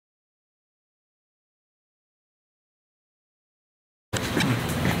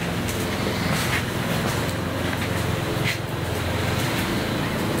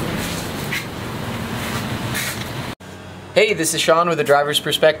Hey, this is Sean with the driver's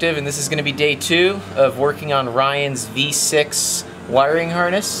perspective, and this is going to be day 2 of working on Ryan's V6 wiring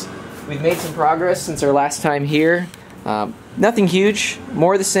harness. We've made some progress since our last time here. Nothing huge,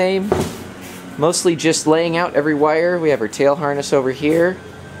 more of the same. Mostly just laying out every wire. We have our tail harness over here.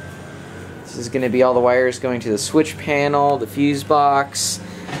 This is going to be all the wires going to the switch panel, the fuse box,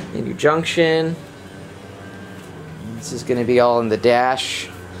 and your junction. This is going to be all in the dash.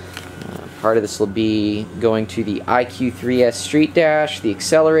 Part of this will be going to the IQ3S street dash, the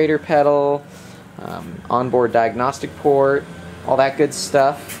accelerator pedal, onboard diagnostic port, all that good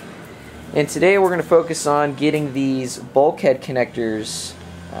stuff. And today we're going to focus on getting these bulkhead connectors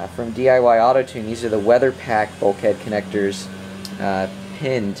from DIY Auto Tune. These are the weather pack bulkhead connectors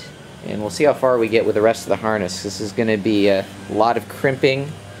pinned. And we'll see how far we get with the rest of the harness. This is going to be a lot of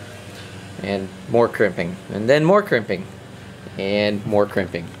crimping and more crimping and then more crimping and more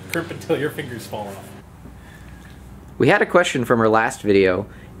crimping. Crimp until your fingers fall off. We had a question from our last video,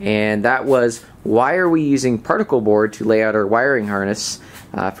 and that was, why are we using particle board to lay out our wiring harness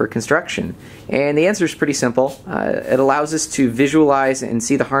for construction? And the answer is pretty simple. It allows us to visualize and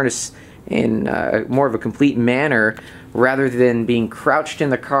see the harness in more of a complete manner rather than being crouched in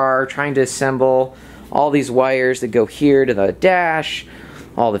the car trying to assemble all these wires that go here to the dash,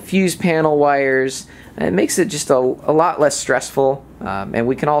 all the fuse panel wires. It makes it just a lot less stressful, and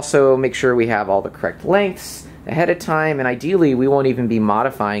we can also make sure we have all the correct lengths ahead of time, and ideally we won't even be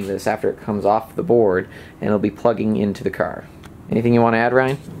modifying this after it comes off the board, and it'll be plugging into the car. Anything you want to add,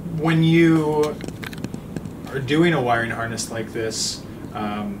 Ryan? When you are doing a wiring harness like this,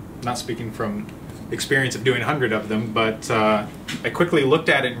 not speaking from experience of doing 100 of them, but I quickly looked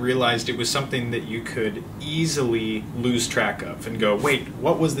at it and realized it was something that you could easily lose track of and go, wait,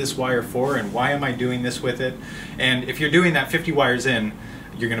 what was this wire for and why am I doing this with it? And if you're doing that 50 wires in,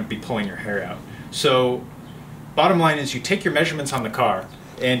 you're going to be pulling your hair out. So bottom line is you take your measurements on the car,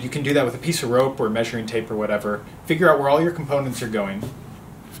 and you can do that with a piece of rope or measuring tape or whatever, figure out where all your components are going,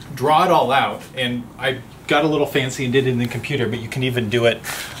 draw it all out, and I got a little fancy and did it in the computer, but you can even do it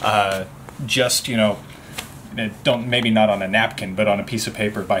just, you know, maybe not on a napkin, but on a piece of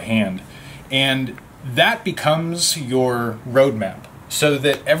paper by hand. And that becomes your roadmap. So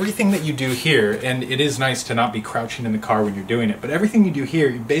that everything that you do here, and it is nice to not be crouching in the car when you're doing it, but everything you do here,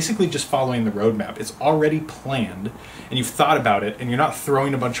 you're basically just following the roadmap. It's already planned, and you've thought about it, and you're not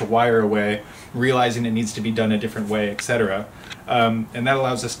throwing a bunch of wire away, realizing it needs to be done a different way, etc. And that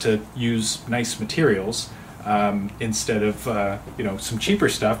allows us to use nice materials instead of you know, some cheaper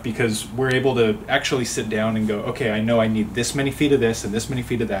stuff, because we're able to actually sit down and go, okay, I know I need this many feet of this and this many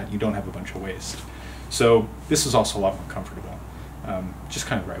feet of that. You don't have a bunch of waste. So this is also a lot more comfortable. Just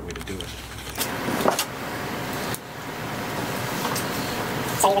kind of the right way to do it.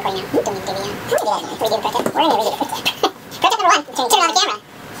 So you're recording now? Don't need to do how do we do the pro tip? We're in there, we do the pro tip. Pro tip number 1, turn it on the camera.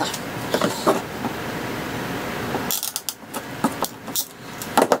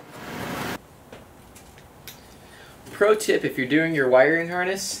 Pro tip, if you're doing your wiring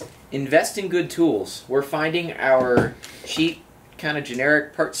harness, invest in good tools. We're finding our cheap, kind of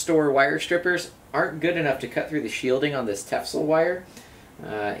generic part store wire strippers aren't good enough to cut through the shielding on this Tefzel wire.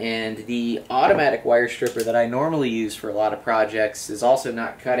 And the automatic wire stripper that I normally use for a lot of projects is also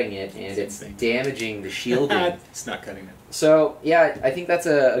not cutting it, and it's damaging the shielding. It's not cutting it. So yeah, I think that's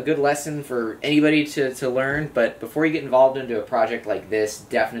a good lesson for anybody to learn, but before you get involved into a project like this,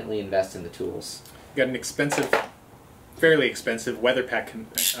 definitely invest in the tools. Got an expensive, fairly expensive weather pack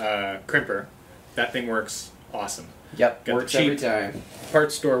crimper. That thing works awesome. Yep, Got works the cheap every time.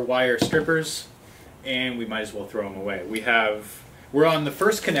 Part store wire strippers, and we might as well throw them away. We're on the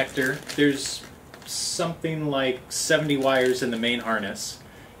first connector. There's something like 70 wires in the main harness,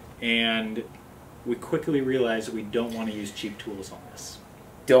 and we quickly realized that we don't want to use cheap tools on this.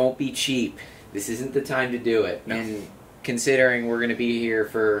 Don't be cheap. This isn't the time to do it. No. And considering we're going to be here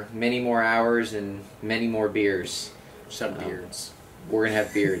for many more hours and many more beers. Some beards. We're going to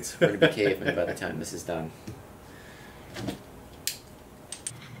have beards. We're going to be cavemen by the time this is done.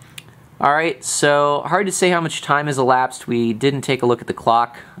 Alright, so hard to say how much time has elapsed. We didn't take a look at the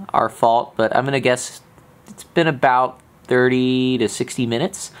clock, our fault, but I'm going to guess it's been about 30 to 60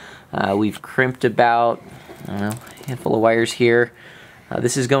 minutes. We've crimped about, I don't know, a handful of wires here.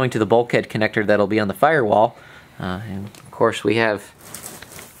 This is going to the bulkhead connector that'll be on the firewall. And of course we have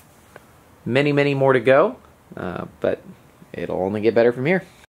many, many more to go, but it'll only get better from here.